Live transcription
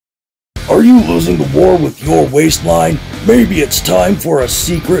Are you losing the war with your waistline? Maybe it's time for a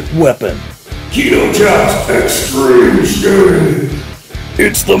secret weapon. Keto Chow Extreme Shake.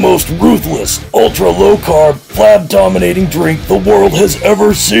 It's the most ruthless, ultra-low-carb, flab-dominating drink the world has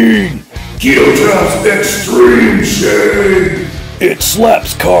ever seen. Keto Chow Extreme Shake. It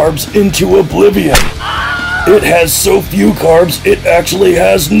slaps carbs into oblivion. It has so few carbs, it actually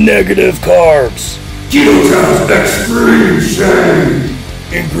has negative carbs. Keto Chow Extreme Shake.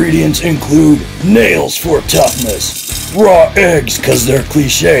 Ingredients include nails for toughness, raw eggs cause they're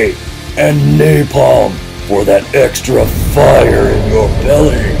cliche, and napalm for that extra fire in your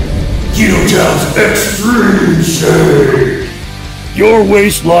belly. Keto Chow Extreme Shake. Your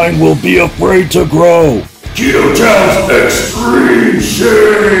waistline will be afraid to grow. Keto Chow Extreme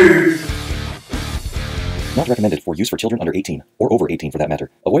Shake. Not recommended for use for children under 18, or over 18 for that matter.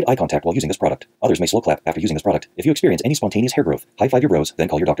 Avoid eye contact while using this product. Others may slow clap after using this product. If you experience any spontaneous hair growth, high-five your bros, then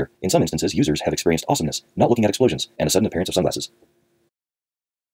call your doctor. In some instances, users have experienced awesomeness, not looking at explosions, and a sudden appearance of sunglasses.